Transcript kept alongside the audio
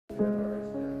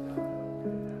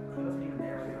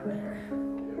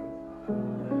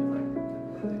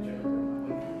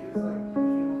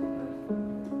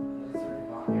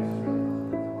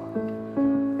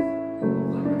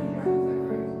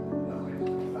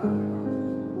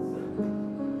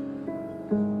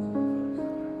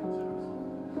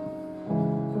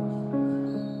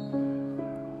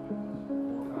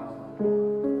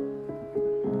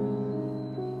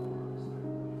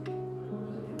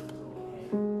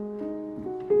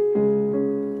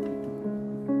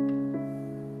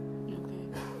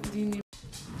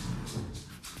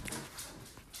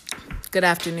Good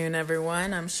afternoon,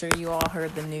 everyone. I'm sure you all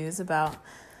heard the news about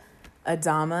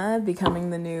Adama becoming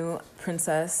the new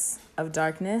Princess of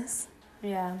Darkness.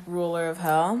 Yeah. Ruler of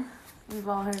Hell. We've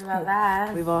all heard about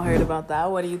that. We've all heard about that.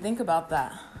 What do you think about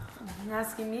that? You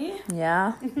asking me?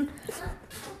 Yeah.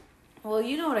 Well,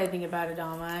 you know what I think about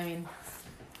Adama. I mean,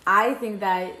 I think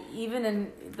that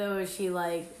though she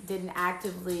didn't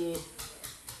actively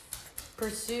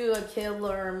pursue a kill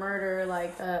or a murder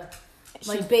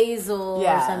Basil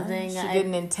or something. She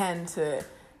didn't intend to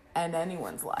end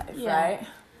anyone's life, right?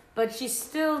 But she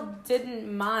still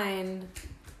didn't mind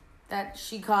that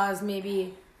she caused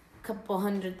maybe a couple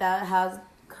hundred.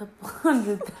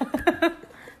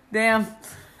 Damn.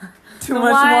 Too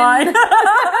much wine.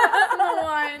 No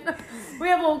wine. We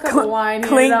have a whole cup of wine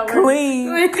here.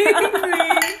 Clean.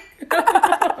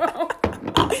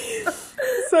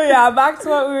 So back to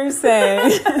what we were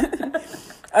saying.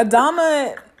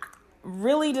 Adama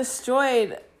really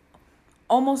destroyed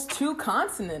almost 2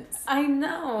 continents. I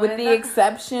know. With the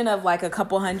exception of a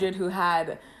couple hundred who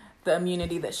had the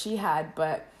immunity that she had,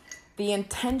 but the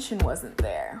intention wasn't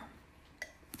there.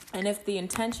 And if the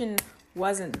intention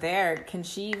wasn't there, can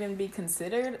she even be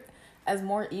considered as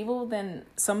more evil than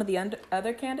some of the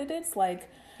other candidates, like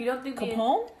you don't think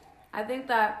Capone? I think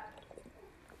that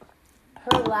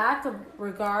her lack of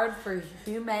regard for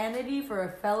humanity, for a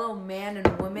fellow man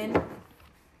and woman,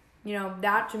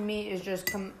 that to me is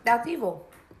just that's evil.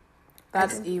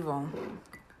 That's evil.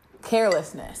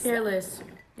 Carelessness. Careless.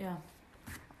 Yeah.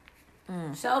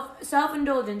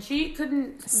 Self-indulgence. She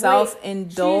couldn't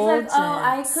Self-indulgence. She's like,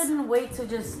 I couldn't wait to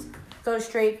just go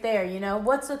straight there,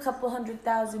 What's a couple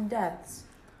 100,000 deaths?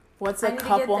 What's a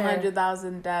couple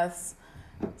 100,000 deaths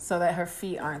so that her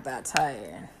feet aren't that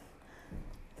tired?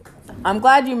 I'm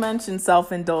glad you mentioned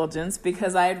self-indulgence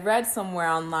because I had read somewhere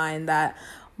online that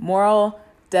moral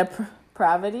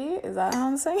depravity, is that how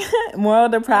I'm saying it? Moral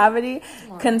depravity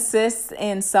consists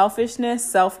in selfishness,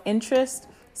 self-interest,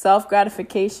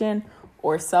 self-gratification,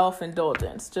 or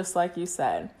self-indulgence, just like you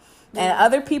said. And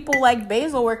other people like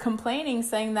Basil were complaining,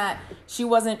 saying that she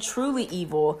wasn't truly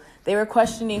evil. They were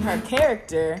questioning her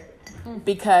character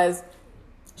because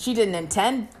she didn't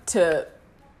intend to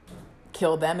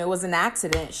kill them. It was an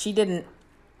accident. She didn't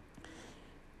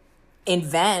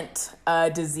invent a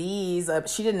disease.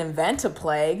 She didn't invent a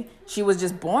plague. She was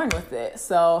just born with it.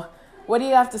 So what do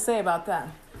you have to say about that?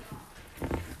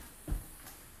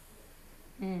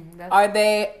 Are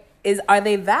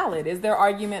they valid? Is their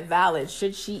argument valid?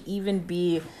 Should she even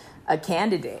be a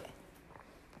candidate?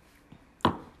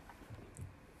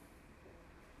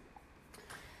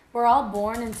 We're all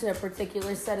born into a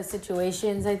particular set of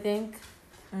situations, I think,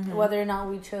 whether or not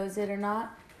we chose it or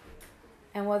not,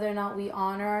 and whether or not we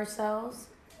honor ourselves.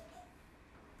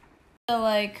 So,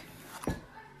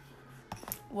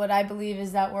 what I believe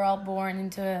is that we're all born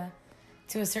into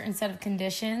a certain set of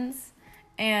conditions,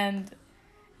 and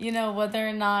whether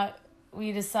or not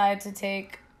we decide to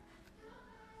take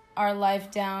our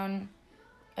life down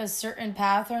a certain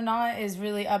path or not is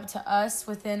really up to us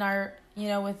within our,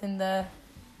 within the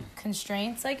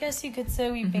constraints, I guess you could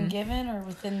say, we've been given, or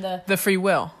within the free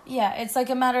will. Yeah, it's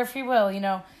a matter of free will,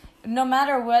 No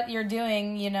matter what you're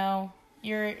doing,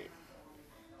 you're,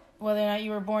 whether or not you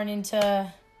were born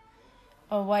into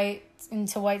white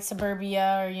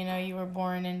suburbia or, you were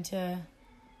born into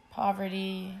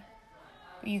poverty,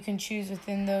 you can choose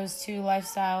within those 2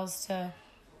 lifestyles to,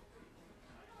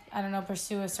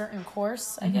 pursue a certain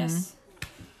course, I guess.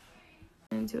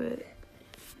 Into it.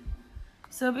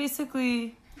 So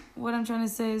basically, what I'm trying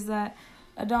to say is that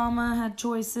Adama had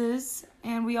choices,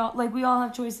 and we all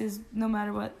have choices no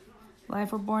matter what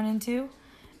life we're born into.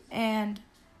 And,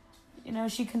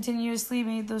 she continuously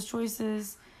made those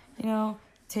choices,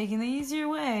 taking the easier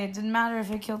way. It didn't matter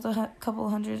if it killed a couple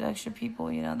hundred extra people,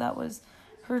 that was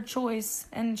her choice,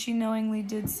 and she knowingly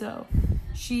did so.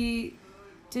 She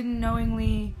didn't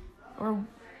knowingly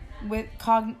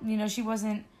she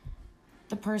wasn't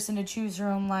the person to choose her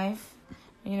own life,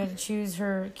 to choose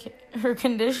her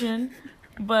condition,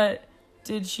 but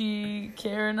did she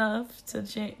care enough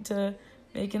to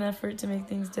make an effort to make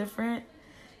things different?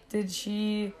 Did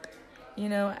she,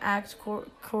 act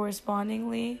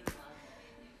correspondingly?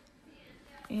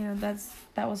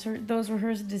 Those were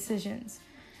her decisions.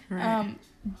 Right.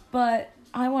 But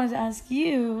I wanted to ask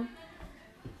you,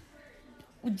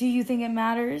 do you think it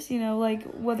matters, like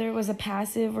whether it was a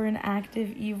passive or an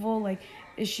active evil? Like,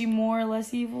 is she more or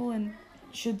less evil, and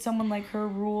should someone like her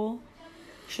rule?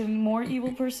 Should a more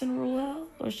evil person rule hell,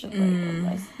 or should like a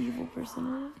less evil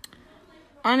person rule?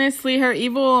 Honestly, her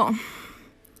evil,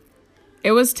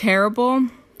 it was terrible.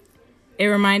 It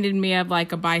reminded me of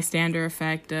like a bystander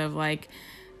effect of like,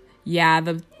 yeah,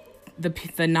 the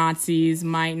Nazis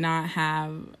might not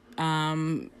have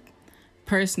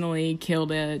personally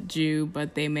killed a Jew,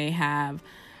 but they may have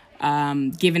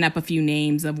given up a few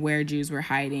names of where Jews were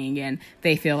hiding, and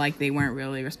they feel like they weren't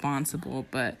really responsible,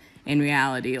 but in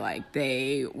reality, like,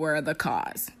 they were the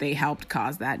cause. They helped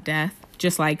cause that death,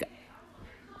 just like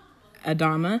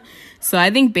Adama. So I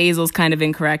think Basil's kind of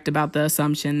incorrect about the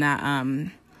assumption that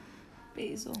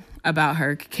Basil, about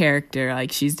her character.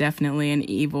 Like, she's definitely an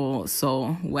evil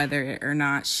soul, whether or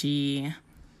not she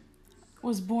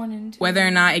was born into whether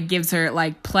or not it gives her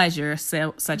like pleasure,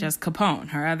 such as Capone,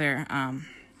 her other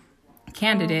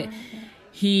candidate.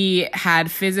 He had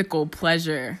physical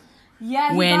pleasure.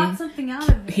 Yeah, he got something out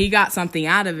of it. He got something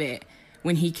out of it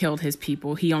when he killed his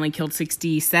people. He only killed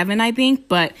 67, I think,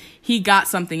 but he got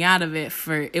something out of it.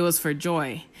 It was for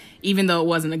joy. Even though it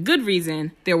wasn't a good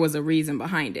reason, there was a reason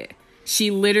behind it.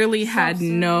 She literally had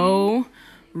no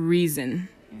reason.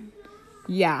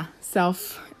 Yeah,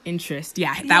 self-interest.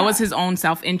 Yeah, that was his own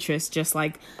self-interest, just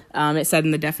like it said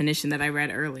in the definition that I read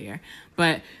earlier.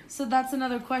 But so that's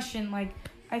another question. Like,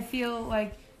 I feel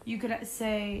like you could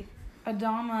say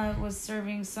Adama was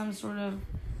serving some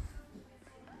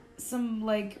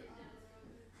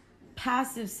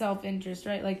passive self-interest,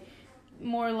 right? Like,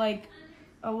 more like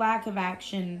a lack of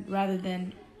action rather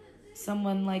than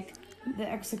someone like the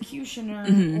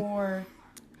executioner or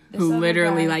who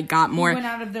literally like got more, went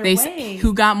out of their way.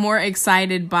 Who got more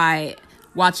excited by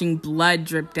watching blood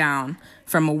drip down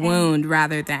from a wound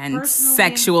rather than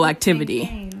sexual activity.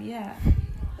 Pain. Yeah.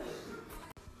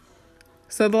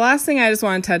 So the last thing I just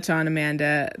want to touch on,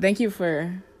 Amanda, thank you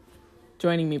for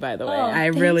joining me, by the way. I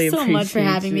really appreciate so much for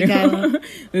having me, Kyla.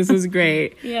 This was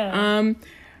great. Yeah.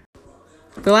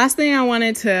 The last thing I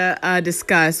wanted to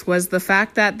discuss was the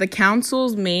fact that the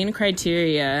council's main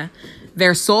criteria,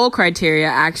 their sole criteria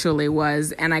actually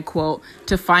was, and I quote,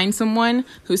 to find someone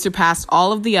who surpassed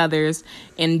all of the others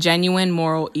in genuine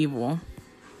moral evil.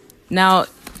 Now,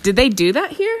 did they do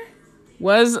that here?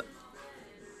 Was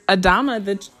Adama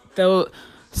the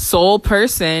sole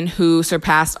person who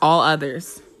surpassed all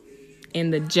others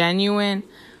in the genuine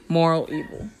moral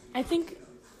evil? I think,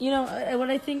 what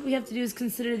I think we have to do is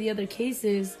consider the other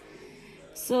cases.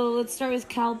 So let's start with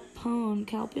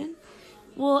Calpin.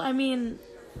 Well, I mean,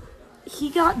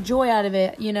 he got joy out of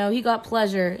it, he got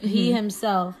pleasure, he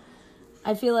himself.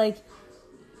 I feel like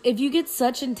if you get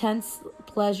such intense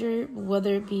pleasure,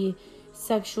 whether it be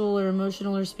sexual or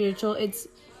emotional or spiritual, it's,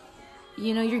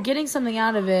 you're getting something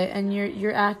out of it and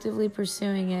you're actively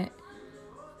pursuing it.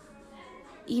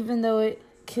 Even though it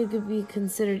could be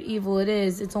considered evil,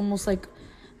 it's almost like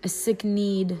a sick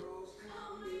need.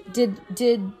 Did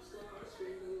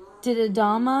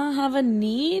Adama have a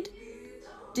need?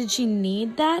 Did she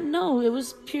need that? No, it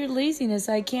was pure laziness.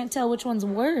 I can't tell which one's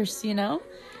worse,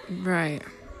 Right.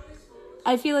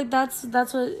 I feel like that's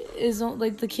what is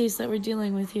like the case that we're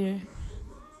dealing with here.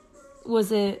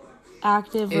 Was it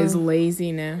active? Is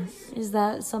laziness? Is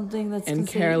that something that's and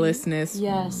carelessness?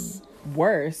 Yes.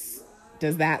 Worse?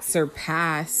 Does that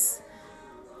surpass?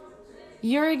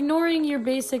 You're ignoring your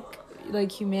basic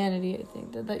humanity. I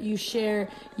think that you share.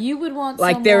 You would want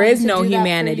like there is no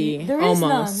humanity. There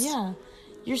almost. is none. Yeah.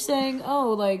 You're saying,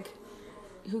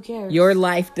 who cares? Your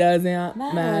life doesn't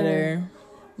matter.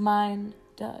 Mine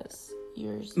does.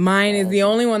 Yours. Mine is the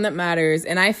only one that matters.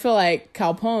 And I feel like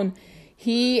Capone,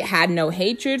 he had no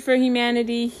hatred for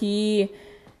humanity. He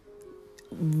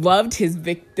loved his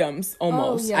victims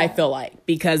almost, I feel like,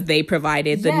 because they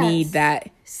provided the need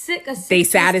that they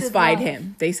satisfied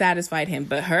him. They satisfied him.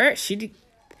 But her,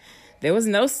 there was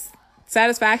no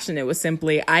satisfaction. It was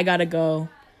simply, I gotta go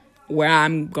where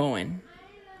I'm going.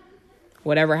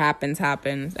 Whatever happens,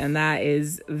 happens. And that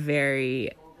is a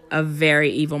very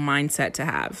evil mindset to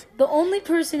have. The only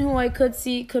person who I could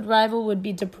see could rival would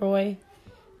be Duprov.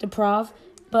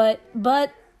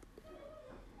 But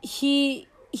he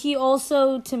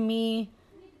also, to me,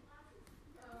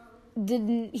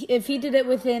 if he did it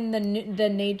within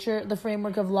the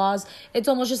framework of laws, it's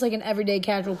almost just like an everyday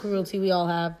casual cruelty we all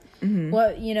have. Mm-hmm.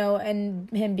 What, and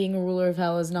him being a ruler of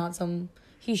hell is not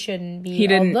he shouldn't be.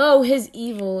 Although his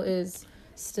evil is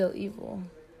still evil.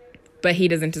 But he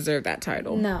doesn't deserve that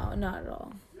title. No, not at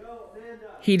all.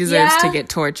 He deserves to get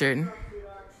tortured.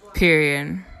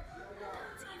 Period.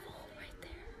 That's evil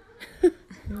right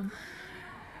there.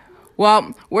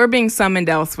 Well, we're being summoned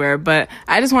elsewhere, but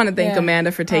I just want to thank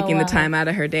Amanda for taking the time out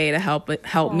of her day to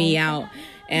help me out.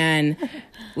 And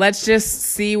let's just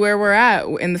see where we're at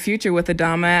in the future with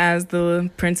Adama as the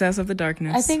Princess of the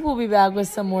Darkness. I think we'll be back with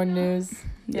some more news.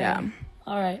 Yeah.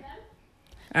 All right.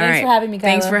 Thanks for having me,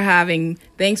 Kyla.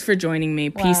 Thanks for joining me.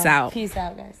 Wow. Peace out. Peace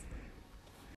out, guys.